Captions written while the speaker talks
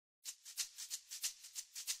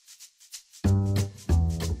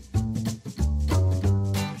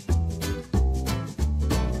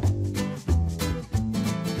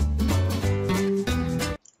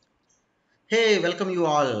Hey, welcome you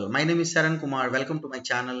all. My name is Saran Kumar. Welcome to my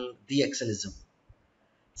channel, The Excelism.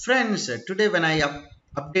 Friends, today when I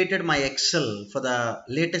updated my Excel for the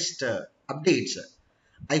latest updates,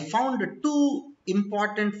 I found two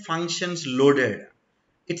important functions loaded.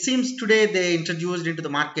 It seems today they introduced into the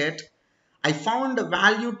market. I found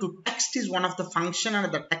value to text is one of the function under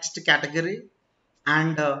the text category,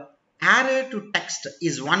 and array to text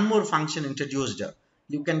is one more function introduced.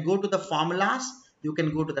 You can go to the formulas, you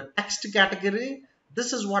can go to the text category.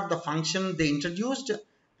 This is what the function they introduced,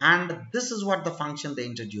 and this is what the function they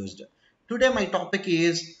introduced. Today my topic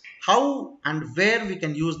is how and where we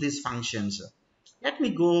can use these functions. Let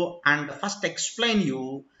me go and first explain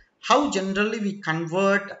you how generally we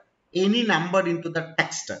convert any number into the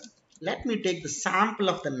text. Let me take the sample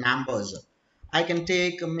of the numbers. I can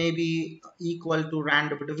take maybe equal to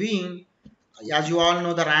rand between. As you all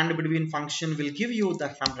know, the rand between function will give you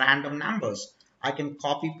some random numbers. I can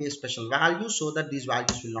copy paste special values so that these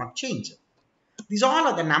values will not change. These all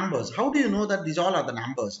are the numbers. How do you know that these all are the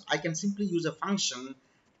numbers? I can simply use a function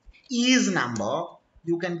is number.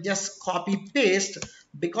 You can just copy paste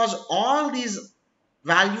because all these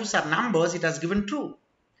values are numbers. It has given true.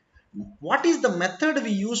 What is the method we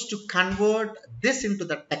use to convert this into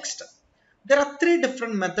the text? There are three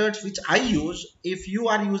different methods which I use. If you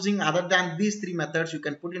are using other than these three methods, you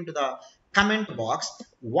can put into the comment box.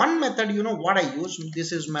 One method, you know what I use.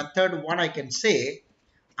 This is method one. I can say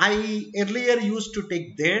I earlier used to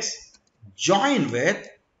take this join with.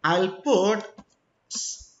 I'll put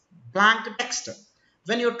blank text.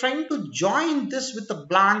 When you're trying to join this with a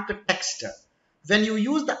blank text, when you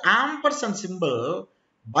use the ampersand symbol,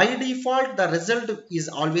 by default the result is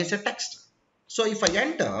always a text. So if I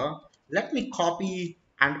enter, let me copy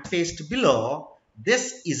and paste below,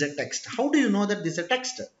 this is a text. How do you know that this is a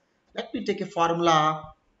text? Let me take a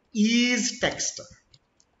formula is text.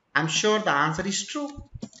 I'm sure the answer is true.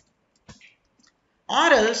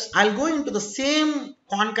 Or else I'll go into the same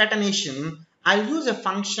concatenation. I'll use a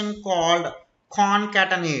function called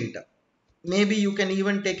concatenate. Maybe you can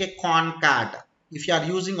even take a concat if you are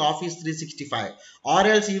using Office 365, or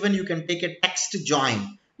else even you can take a text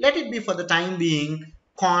join. Let it be for the time being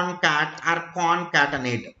concat or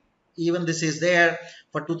concatenate. Even this is there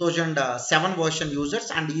for 2007 version users,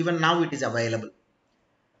 and even now it is available.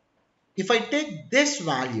 If I take this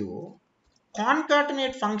value,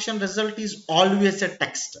 concatenate function result is always a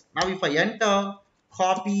text. Now if I enter,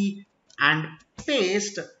 copy and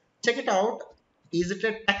paste, check it out. Is it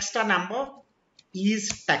a text or number?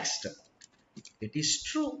 Is text. It is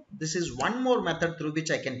true. This is one more method through which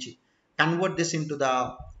I can convert this into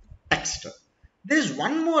the text. There is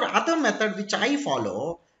one more other method which I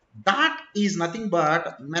follow. That is nothing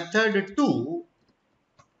but method 2.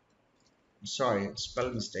 Sorry,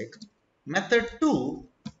 spell mistake. Method 2.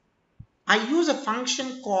 I use a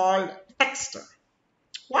function called text.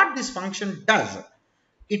 What this function does,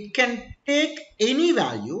 it can take any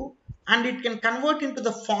value and it can convert into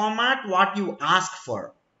the format what you ask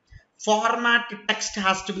for. Format text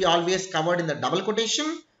has to be always covered in the double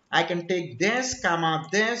quotation. I can take this, comma,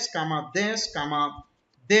 this, comma, this, comma,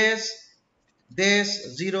 this,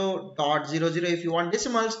 0.00 if you want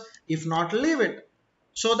decimals. If not, leave it.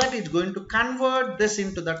 So that it's going to convert this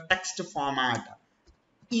into the text format.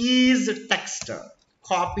 Is text.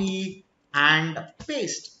 Copy and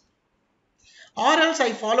paste. Or else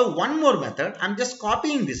I follow one more method. I'm just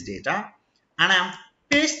copying this data and I'm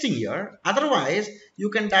pasting here. Otherwise,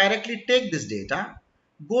 you can directly take this data,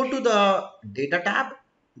 go to the data tab,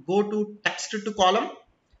 go to text to column,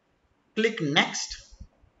 click next,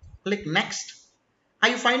 click next. Are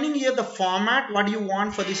you finding here the format? What do you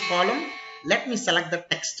want for this column? Let me select the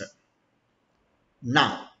text.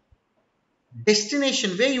 Now,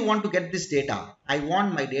 destination where you want to get this data. I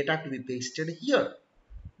want my data to be pasted here.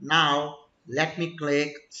 Now, let me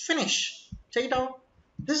click finish. Check it out.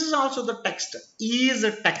 This is also the text. Is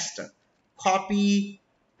a text. Copy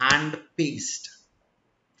and paste.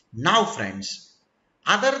 Now friends,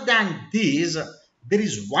 other than these, there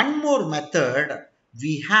is one more method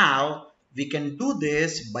we have. We can do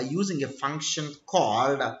this by using a function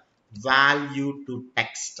called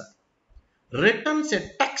ValueToText. Returns a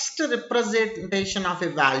text representation of a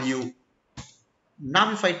value.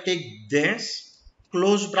 Now if I take this,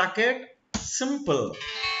 close bracket, simple,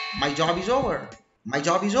 my job is over. My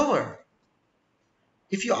job is over.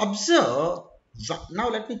 If you observe, now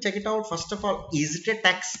let me check it out. First of all, is it a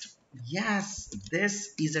text? Yes,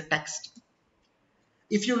 this is a text.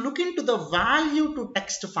 If you look into the value to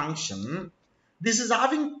text function, this is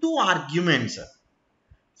having two arguments.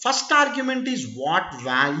 First argument is what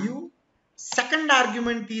value. Second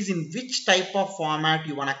argument is in which type of format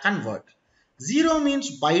you want to convert. 0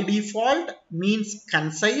 means by default means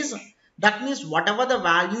concise. That means whatever the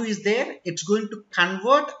value is there, it's going to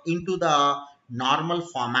convert into the normal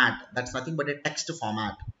format. That's nothing but a text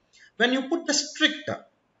format. When you put the strict,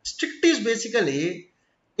 strict is basically,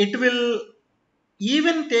 it will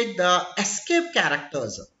even take the escape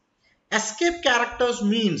characters. Escape characters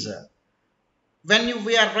means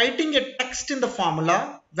we are writing a text in the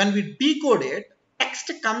formula, when we decode it,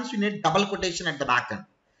 text comes in a double quotation at the back end.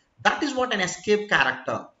 That is what an escape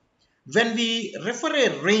character. When we refer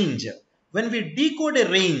a range, when we decode a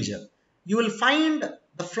range, you will find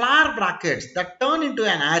the flower brackets that turn into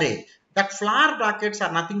an array. That flower brackets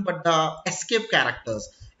are nothing but the escape characters.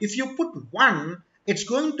 If you put 1, it's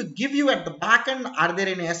going to give you at the back end, are there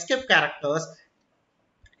any escape characters?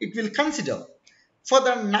 It will consider. For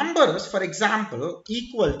the numbers, for example,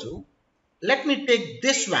 equal to, let me take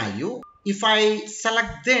this value. If I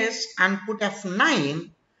select this and put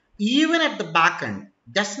F9, even at the back end,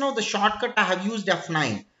 just now the shortcut I have used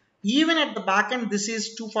F9, even at the back end, this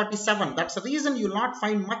is 247. That's the reason you will not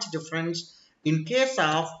find much difference in case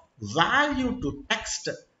of value to text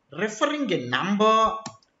referring a number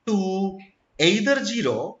to either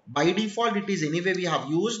 0, by default it is anyway we have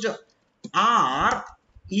used, or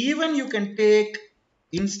even you can take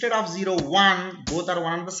instead of 0, 1, both are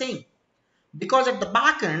one and the same. Because at the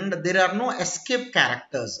back end, there are no escape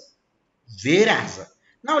characters. Whereas,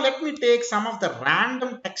 now let me take some of the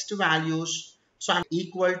random text values. So I'm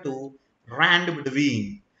equal to rand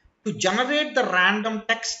between. To generate the random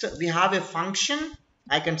text, we have a function.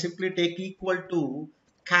 I can simply take equal to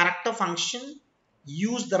character function,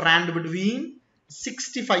 use the rand between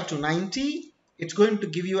 65 to 90. It's going to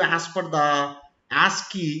give you as per the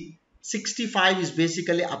ASCII. 65 is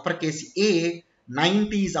basically uppercase A,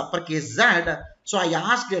 90 is uppercase Z. So I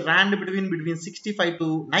asked a rand between 65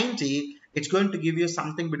 to 90. It's going to give you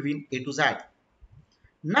something between A to Z.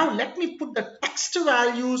 Now let me put the text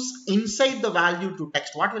values inside the value to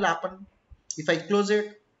text. What will happen if I close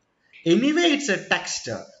it? Anyway, it's a text.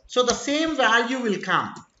 So the same value will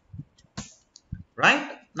come.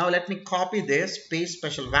 Right? Now let me copy this, paste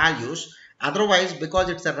special values. Otherwise, because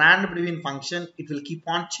it's a rand between function, it will keep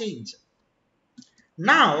on change.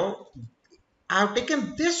 Now, I have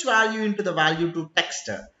taken this value into the value to text.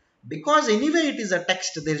 Because anyway it is a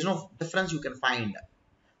text, there is no difference you can find.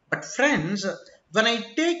 But friends, when I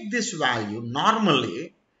take this value,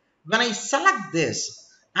 normally, when I select this,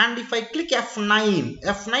 and if I click F9,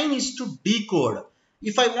 F9 is to decode.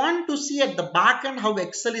 If I want to see at the back end how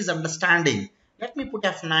Excel is understanding, let me put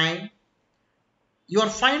F9. You are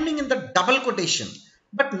finding in the double quotation.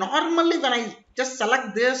 But normally when I just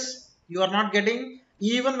select this, you are not getting.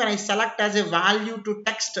 Even when I select as a value to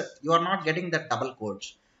text, you are not getting the double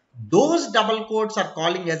quotes. Those double quotes are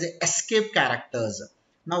calling as a escape characters.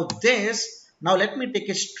 Now let me take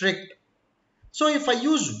a strict. So if I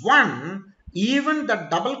use 1, even the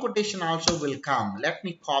double quotation also will come. Let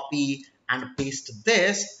me copy and paste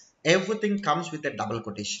this. Everything comes with a double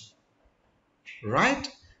quotation. Right?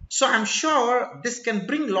 So I'm sure this can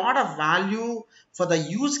bring a lot of value for the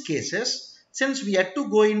use cases, since we had to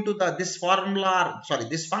go into this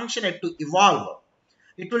function had to evolve.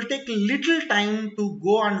 It will take little time to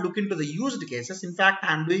go and look into the used cases. In fact,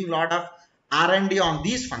 I'm doing a lot of R&D on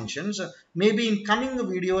these functions. Maybe in coming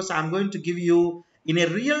videos, I'm going to give you in a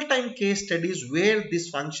real-time case studies where this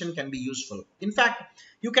function can be useful. In fact,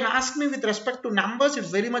 you can ask me with respect to numbers, it's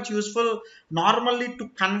very much useful normally to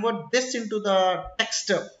convert this into the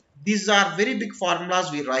text. These are very big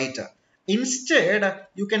formulas we write. Instead,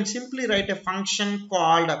 you can simply write a function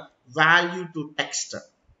called value to text,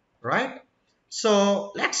 right?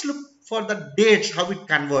 So let's look for the dates, how it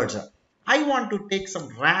converts. I want to take some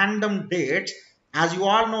random dates. As you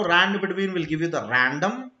all know, rand between will give you the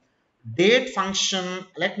random date function.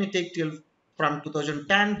 Let me take till from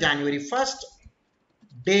 2010 January 1st,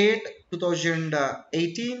 date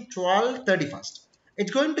 2018 12 31st.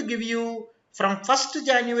 It's going to give you from 1st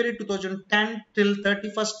January 2010 till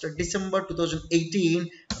 31st December 2018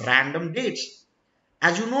 random dates.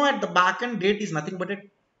 As you know, at the back end, date is nothing but a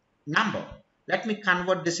number. Let me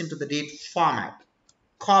convert this into the date format.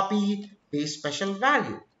 Copy, paste special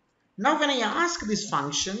value. Now when I ask this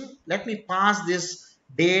function, let me pass this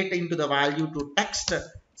date into the value to text.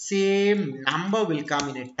 Same number will come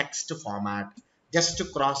in a text format. Just to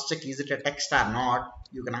cross check, is it a text or not?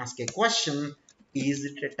 You can ask a question, is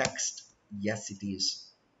it a text? Yes, it is.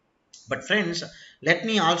 But friends, let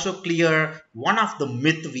me also clear one of the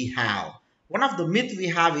myth we have. One of the myth we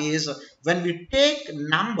have is when we take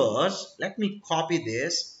numbers, let me copy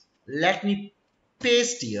this, let me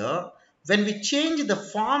paste here. When we change the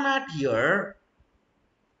format here,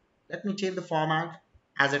 Let me change the format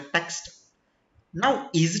as a text. Now,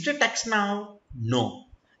 is it a text now? No.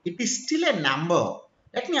 It is still a number.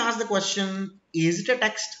 Let me ask the question, is it a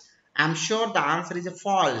text? I'm sure the answer is a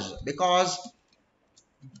false, because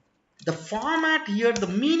the format here, the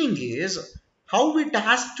meaning is how it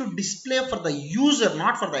has to display for the user,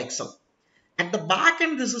 not for the Excel. At the back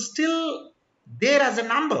end, this is still there as a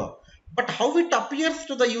number, but how it appears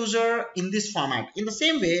to the user in this format. In the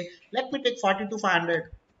same way, let me take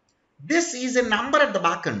 42500. This is a number at the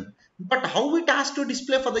back end, but how it has to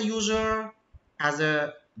display for the user as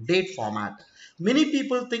a date format. Many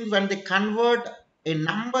people think when they convert a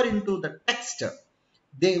number into the text,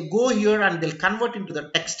 they go here and they'll convert into the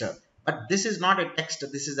text, but this is not a text,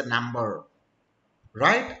 this is a number,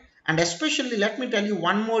 right? And especially, let me tell you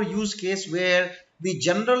one more use case where we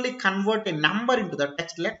generally convert a number into the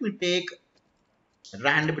text. Let me take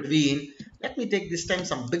rand between, let me take this time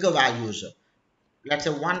some bigger values. Let's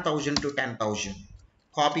say 1000 to 10,000.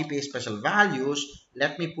 Copy paste special values.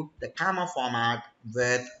 Let me put the comma format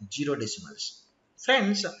with 0 decimals.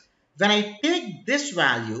 Friends, when I take this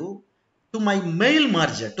value to my mail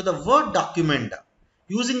merger, to the Word document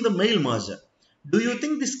using the mail merger, do you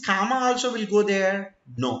think this comma also will go there?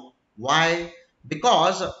 No. Why?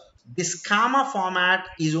 Because this comma format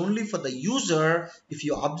is only for the user. If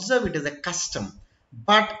you observe, it is a custom.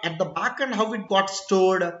 But at the backend, how it got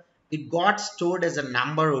stored? It got stored as a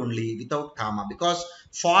number only without comma, because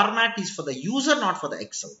format is for the user, not for the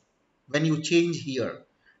Excel. When you change here,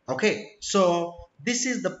 okay, so this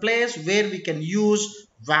is the place where we can use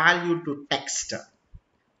value to text.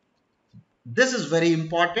 This is very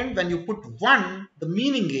important. When you put 1, the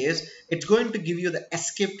meaning is it's going to give you the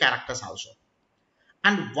escape characters also.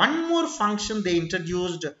 And one more function they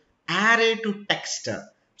introduced, array to text.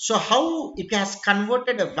 So how it has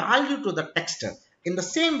converted a value to the text. In the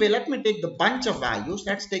same way, let me take the bunch of values.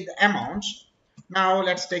 Let's take the amounts. Now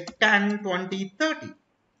let's take 10, 20, 30.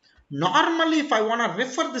 Normally, if I want to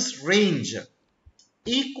refer this range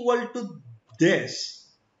equal to this,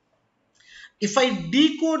 if I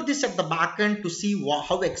decode this at the backend to see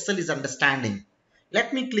how Excel is understanding,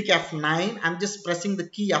 let me click F9. I'm just pressing the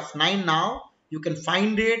key F9 now. You can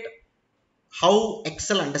find it how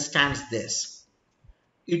Excel understands this.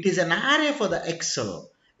 It is an array for the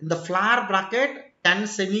Excel. In the flower bracket, 10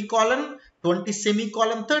 semicolon, 20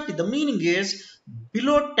 semicolon, 30. The meaning is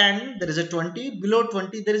below 10 there is a 20, below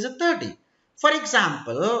 20 there is a 30. For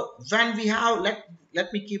example, when we have,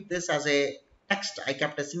 let me keep this as a text, I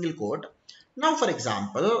kept a single quote. Now for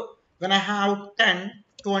example, when I have 10,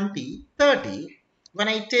 20, 30, when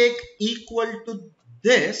I take equal to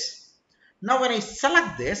this, now when I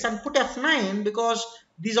select this and put F9, because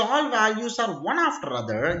these all values are one after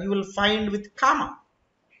other, you will find with comma,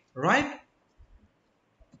 right?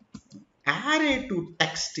 Array to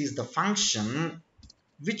text is the function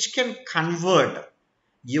which can convert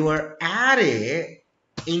your array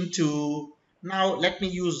into, now let me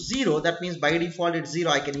use 0, that means by default it's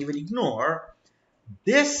 0, I can even ignore.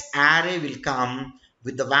 This array will come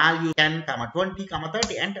with the value 10, 20,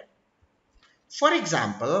 30, and for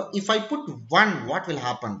example, if I put 1, what will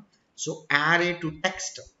happen? So array to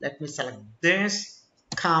text, let me select this,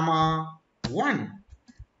 comma 1.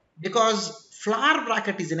 Because flower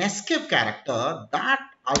bracket is an escape character, that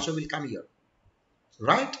also will come here,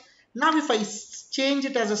 right? Now if I change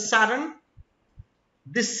it as a Saran,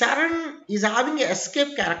 this Saran is having an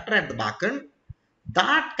escape character at the backend.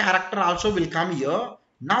 That character also will come here.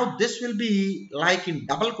 Now this will be like in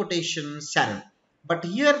double quotation Saran. But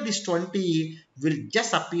here this 20 will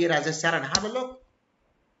just appear as a Saran. Have a look.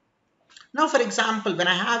 Now for example, when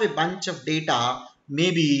I have a bunch of data,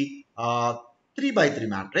 maybe 3 by 3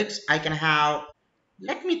 matrix, I can have,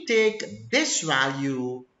 let me take this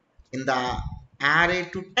value in the array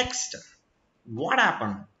to text. What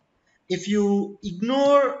happened? If you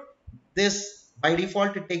ignore this, by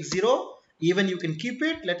default it takes 0. Even you can keep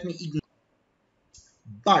it. Let me ignore.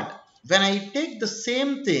 But when I take the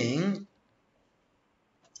same thing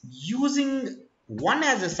using 1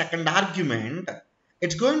 as a second argument,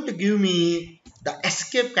 it's going to give me the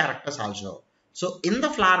escape characters also. So in the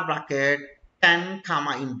flower bracket, 10,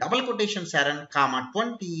 comma, in double quotation Saran, comma,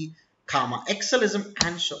 20, comma, Excelism,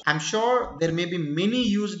 and so. I'm sure there may be many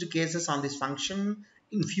used cases on this function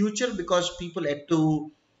in future, because people had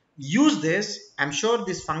to use this. I'm sure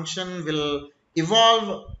this function will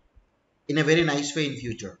evolve in a very nice way in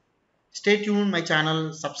future. Stay tuned, my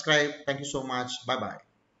channel, subscribe. Thank you so much. Bye bye.